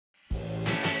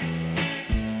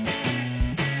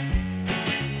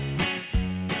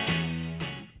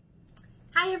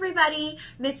everybody,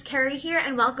 Miss Kerri here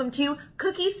and welcome to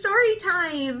Cookie Story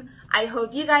Time. I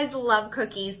hope you guys love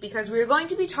cookies because we're going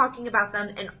to be talking about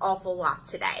them an awful lot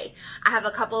today. I have a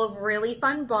couple of really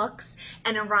fun books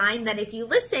and a rhyme that if you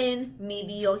listen,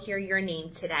 maybe you'll hear your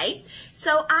name today.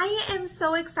 So I am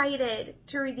so excited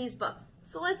to read these books.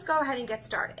 So let's go ahead and get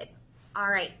started. All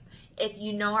right, if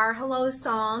you know our hello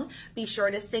song, be sure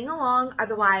to sing along,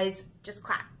 otherwise just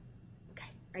clap.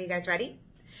 Okay, are you guys ready?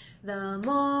 The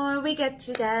more we get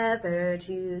together,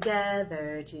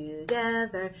 together,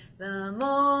 together, the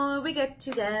more we get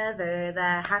together,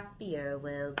 the happier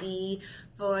we'll be.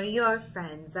 For your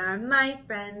friends are my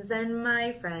friends and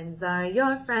my friends are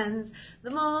your friends. The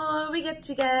more we get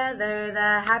together,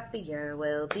 the happier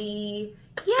we'll be.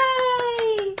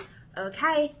 Yay!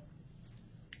 Okay.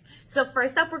 So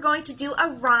first up, we're going to do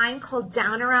a rhyme called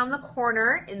Down Around the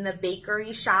Corner in the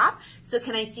Bakery Shop. So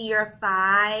can I see your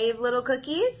 5 little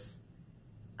cookies?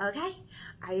 Okay,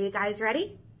 are you guys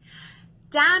ready?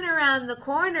 Down around the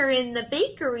corner in the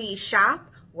bakery shop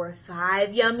were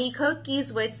 5 yummy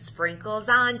cookies with sprinkles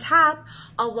on top.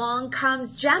 Along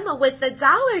comes Gemma with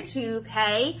 $1 to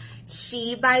pay.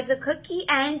 She buys a cookie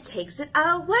and takes it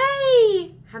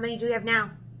away. How many do we have now?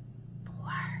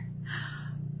 4.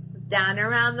 Down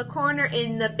around the corner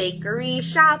in the bakery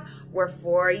shop were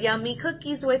 4 yummy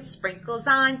cookies with sprinkles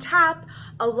on top.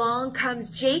 Along comes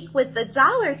Jake with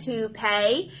 $1 to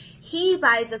pay. He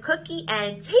buys a cookie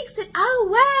and takes it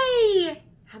away.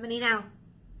 How many now?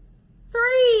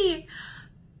 3.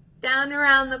 Down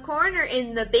around the corner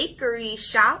in the bakery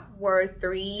shop were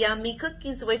 3 yummy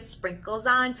cookies with sprinkles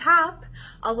on top.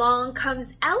 Along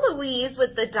comes Eloise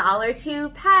with $1 to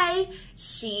pay.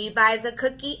 She buys a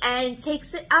cookie and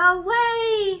takes it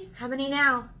away. How many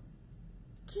now?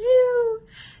 2.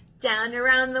 Down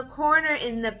around the corner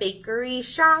in the bakery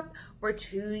shop were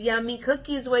 2 yummy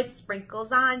cookies with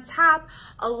sprinkles on top.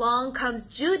 Along comes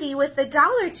Judy with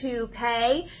 $1 to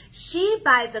pay. She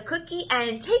buys a cookie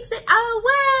and takes it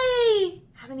away.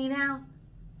 How many now?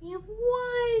 We have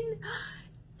 1.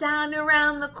 Down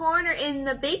around the corner in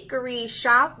the bakery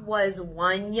shop was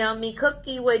 1 yummy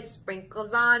cookie with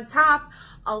sprinkles on top.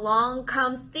 Along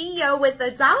comes Theo with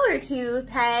 $1 to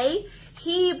pay.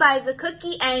 He buys a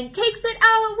cookie and takes it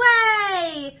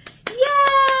away.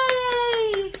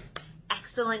 Yay!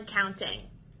 Excellent counting.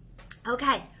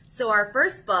 Okay, so our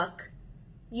first book,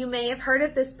 you may have heard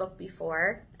of this book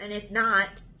before, and if not,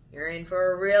 you're in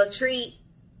for a real treat.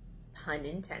 Pun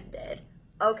intended.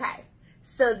 Okay,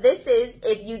 so this is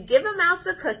If You Give a Mouse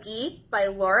a Cookie by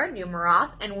Laura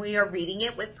Numeroff, and we are reading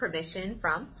it with permission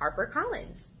from Harper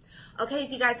Collins. Okay,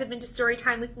 if you guys have been to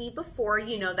Storytime with me before,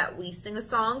 you know that we sing a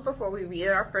song before we read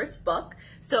our first book.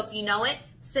 So if you know it,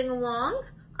 sing along.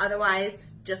 Otherwise,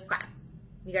 just clap.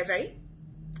 You guys ready?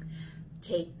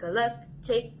 Take a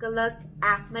look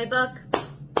at my book.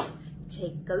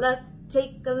 Take a look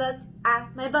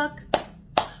at my book.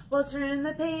 We'll turn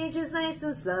the pages nice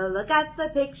and slow. Look at the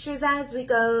pictures as we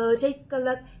go. Take a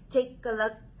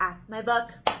look at my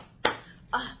book.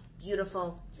 Oh,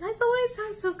 beautiful. You guys always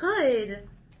sound so good.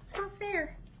 It's not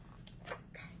fair.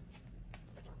 Okay.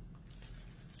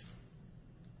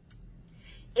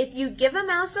 If you give a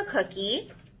mouse a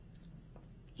cookie,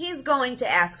 he's going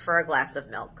to ask for a glass of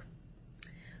milk.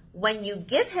 When you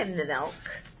give him the milk,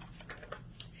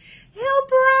 he'll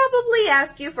probably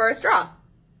ask you for a straw.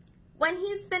 When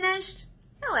he's finished,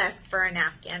 he'll ask for a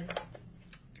napkin.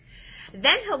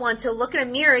 Then he'll want to look in a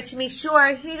mirror to make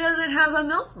sure he doesn't have a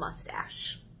milk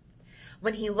mustache.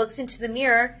 When he looks into the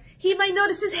mirror, he might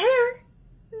notice his hair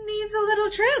needs a little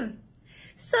trim.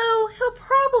 So he'll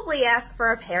probably ask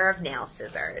for a pair of nail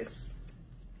scissors.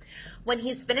 When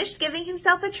he's finished giving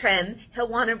himself a trim, he'll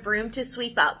want a broom to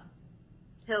sweep up.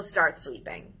 He'll start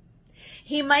sweeping.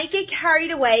 He might get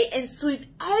carried away and sweep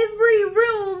every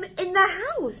room in the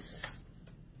house.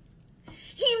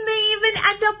 He may even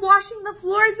end up washing the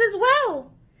floors as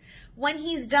well. When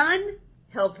he's done,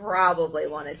 he'll probably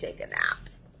want to take a nap.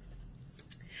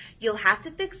 You'll have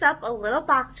to fix up a little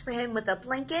box for him with a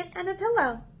blanket and a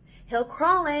pillow. He'll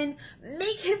crawl in,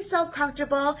 make himself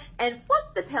comfortable, and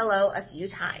flip the pillow a few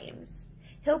times.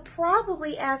 He'll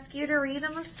probably ask you to read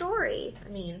him a story. I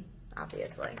mean,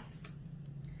 obviously.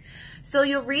 So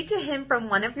you'll read to him from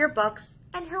one of your books,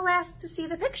 and he'll ask to see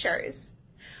the pictures.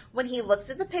 When he looks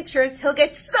at the pictures, he'll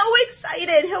get so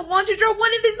excited. He'll want to draw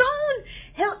one of his own.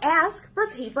 He'll ask for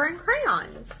paper and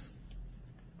crayons.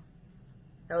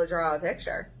 He'll draw a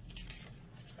picture.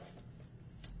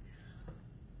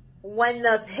 When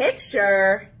the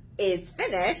picture is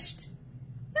finished,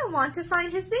 he'll want to sign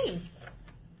his name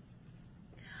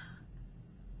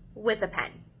with a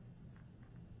pen.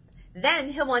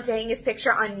 Then he'll want to hang his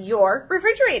picture on your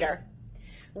refrigerator,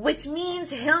 which means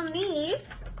he'll need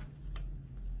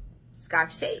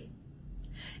Scotch tape.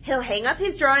 He'll hang up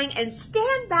his drawing and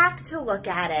stand back to look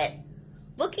at it.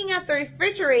 Looking at the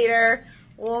refrigerator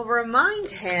will remind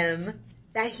him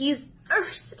that he's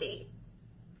thirsty.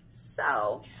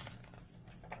 So,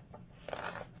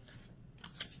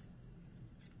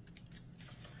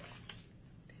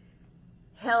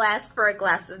 he'll ask for a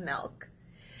glass of milk.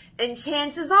 And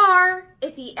chances are,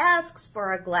 if he asks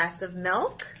for a glass of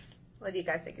milk, what do you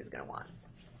guys think he's going to want?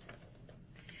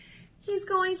 He's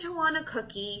going to want a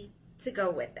cookie to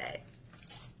go with it.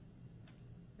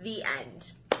 The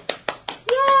end.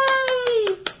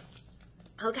 Yay!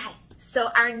 Okay, so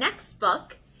our next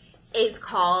book is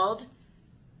called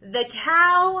The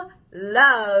Cow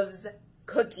Loves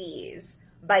Cookies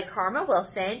by Karma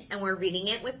Wilson, and we're reading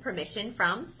it with permission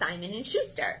from Simon &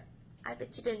 Schuster. I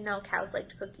bet you didn't know cows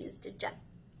liked cookies, did ya?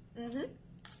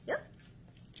 Yep.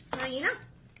 Now you know.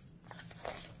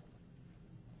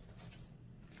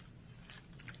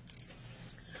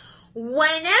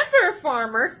 Whenever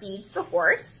Farmer feeds the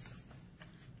horse,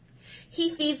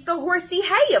 he feeds the horsey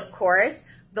hay, of course.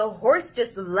 The horse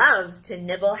just loves to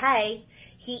nibble hay.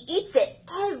 He eats it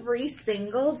every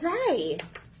single day.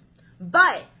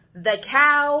 But the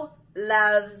cow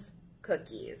loves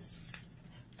cookies.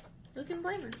 Who can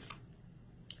blame her?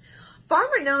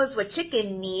 Farmer knows what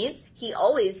chicken needs. He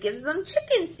always gives them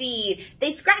chicken feed.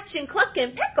 They scratch and cluck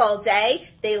and peck all day.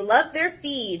 They love their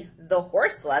feed. The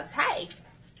horse loves hay.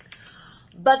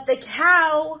 But the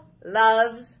cow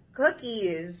loves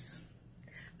cookies.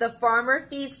 The farmer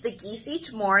feeds the geese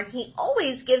each morn. He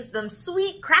always gives them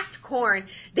sweet cracked corn.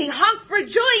 They honk for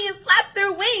joy and flap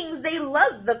their wings. They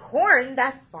love the corn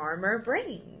that farmer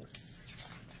brings.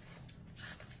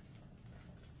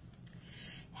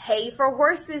 Hay for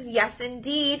horses, yes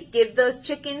indeed. Give those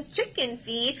chickens chicken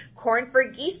feed. Corn for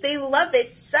geese, they love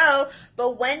it so.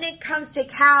 But when it comes to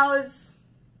cows,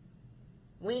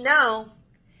 we know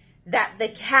that the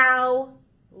cow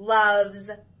loves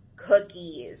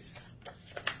cookies.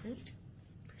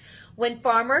 When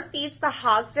farmer feeds the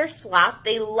hogs their slop,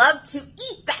 they love to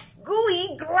eat that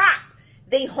gooey glop.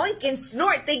 They hoink and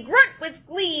snort, they grunt with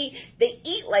glee. They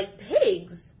eat like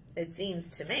pigs, it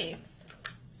seems to me.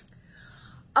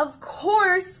 Of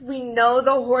course, we know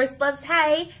the horse loves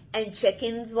hay, and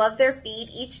chickens love their feed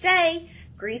each day.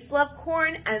 Geese love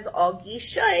corn, as all geese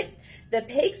should. The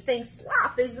pigs think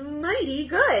slop is mighty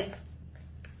good.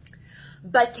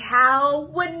 But cow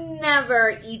would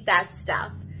never eat that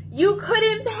stuff. You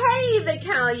couldn't pay the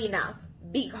cow enough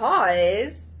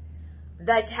because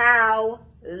the cow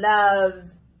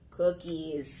loves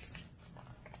cookies.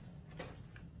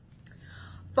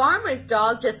 Farmer's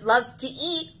dog just loves to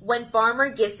eat when farmer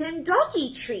gives him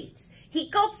doggy treats. He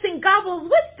gulps and gobbles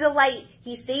with delight.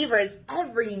 He savors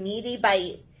every meaty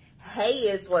bite. Hay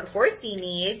is what horsey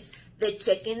needs. The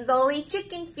chickens all eat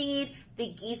chicken feed.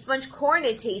 The geese munch corn,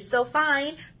 it tastes so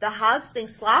fine. The hogs think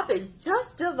slop is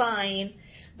just divine.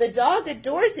 The dog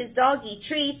adores his doggy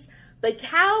treats, but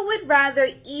cow would rather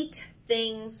eat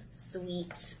things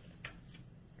sweet.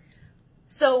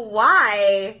 So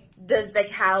why does the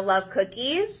cow love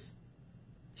cookies?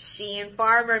 She and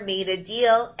farmer made a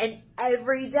deal, and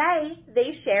every day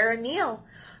they share a meal.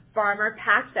 Farmer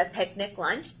packs a picnic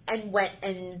lunch, and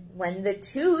when the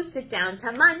two sit down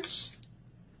to munch,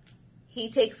 he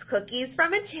takes cookies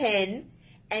from a tin,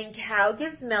 and cow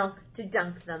gives milk to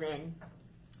dunk them in.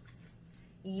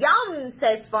 Yum,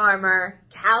 says farmer.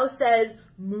 Cow says,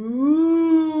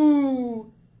 moo.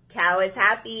 Cow is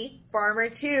happy, farmer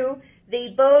too.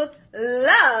 They both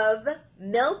love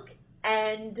milk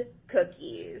and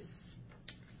cookies.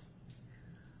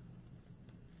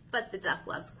 But the duck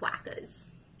loves quackers.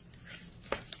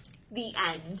 The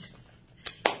end.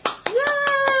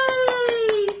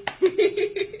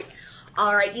 Yay!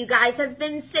 All right, you guys have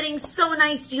been sitting so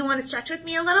nice. Do you want to stretch with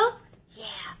me a little?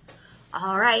 Yeah.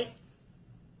 All right.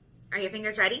 Are your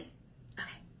fingers ready? Okay.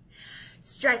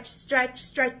 Stretch, stretch,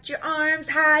 stretch your arms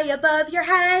high above your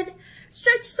head.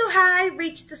 Stretch so high,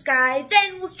 reach the sky,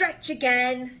 then we'll stretch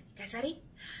again. You guys ready?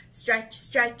 Stretch,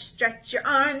 stretch, stretch your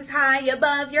arms high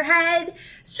above your head.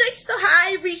 Stretch so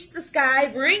high, reach the sky,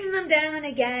 bring them down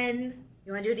again.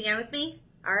 You want to do it again with me?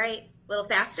 All right, a little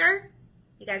faster.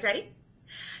 You guys ready?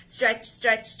 Stretch,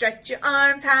 stretch, stretch your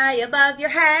arms high above your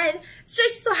head.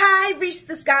 Stretch so high, reach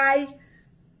the sky.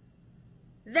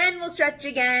 Then we'll stretch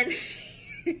again.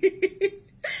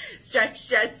 Stretch,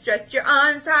 stretch, stretch your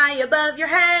arms high above your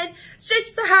head. Stretch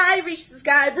so high, reach the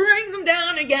sky, bring them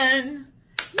down again.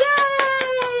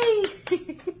 Yay!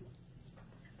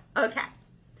 Okay.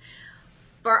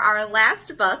 For our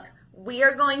last book, we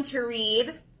are going to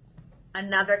read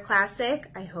another classic.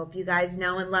 I hope you guys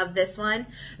know and love this one.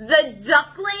 The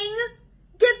Duckling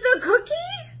Gets a Cookie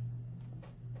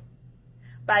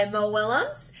by Mo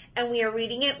Willems. And we are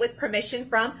reading it with permission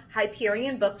from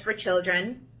Hyperion Books for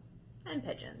Children and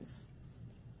Pigeons.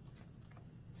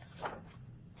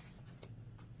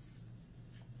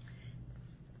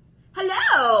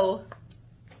 Hello.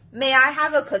 May I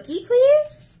have a cookie,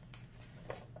 please?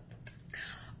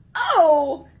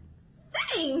 Oh,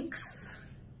 thanks.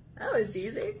 That was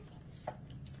easy.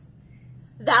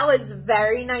 That was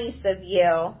very nice of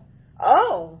you.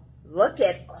 Oh, look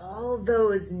at all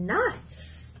those nuts.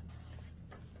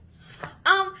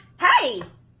 Hey,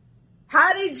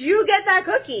 how did you get that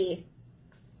cookie?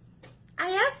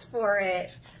 I asked for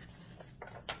it.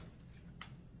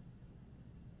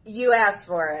 You asked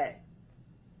for it.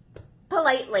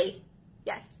 Politely,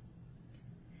 yes.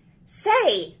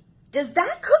 Say, does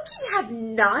that cookie have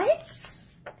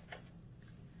nuts?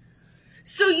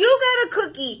 So you got a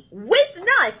cookie with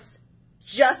nuts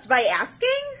just by asking?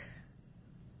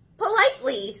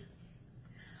 Politely.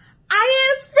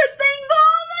 I ask for things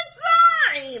all the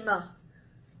time.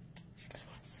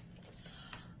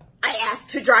 I ask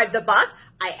to drive the bus.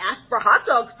 I ask for hot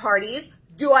dog parties.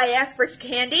 Do I ask for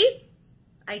candy?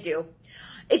 I do.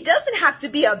 It doesn't have to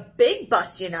be a big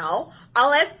bus, you know.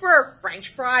 I'll ask for a French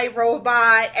fry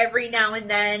robot every now and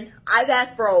then. I've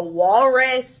asked for a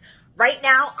walrus. Right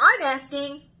now, I'm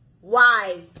asking,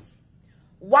 why?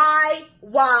 Why?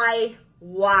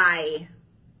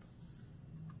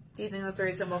 Do you think that's a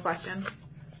reasonable question?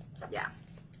 Yeah.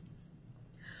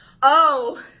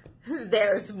 Oh,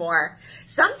 there's more.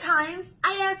 Sometimes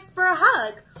I ask for a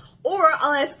hug, or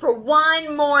I'll ask for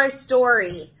one more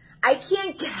story. I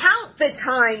can't count the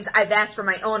times I've asked for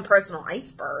my own personal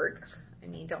iceberg. I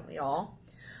mean, don't we all?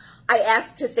 I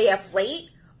asked to stay up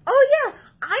late. Oh yeah,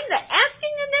 I'm the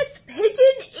askingest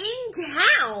pigeon in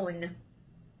town.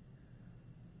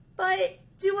 But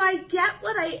do I get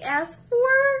what I ask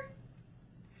for?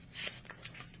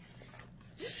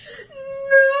 No!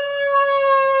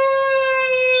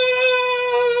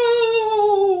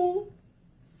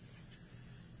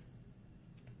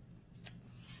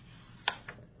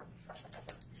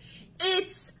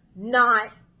 It's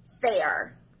not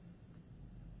fair.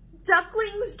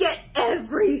 Ducklings get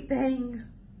everything.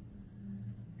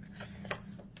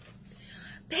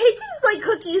 Pigeons like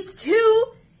cookies too,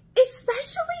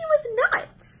 especially with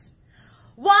nuts.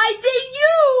 Why did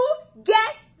you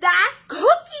get that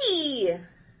cookie?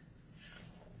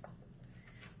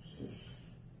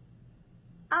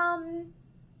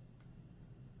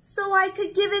 So I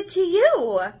could give it to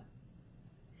you. And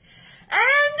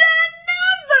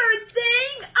another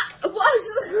thing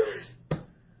was...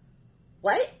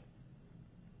 What?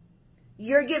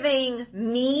 You're giving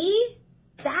me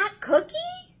that cookie?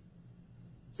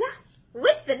 Yeah,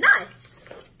 with the nuts.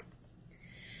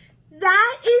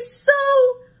 That is so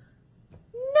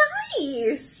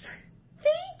nice.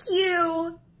 Thank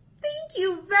you. Thank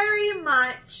you very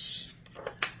much.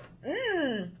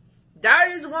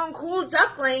 That is one cool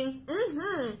duckling.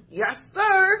 Yes,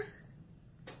 sir.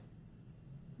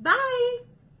 Bye.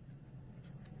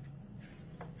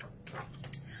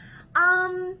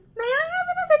 May I have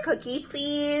another cookie,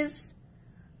 please?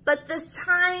 But this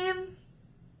time,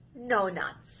 no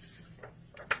nuts.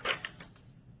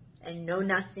 And no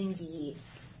nuts indeed.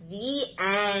 The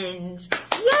end.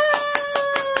 Yay!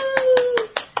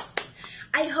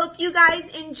 I hope you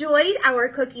guys enjoyed our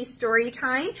cookie story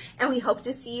time, and we hope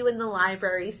to see you in the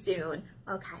library soon.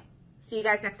 Okay. See you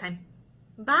guys next time.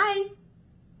 Bye.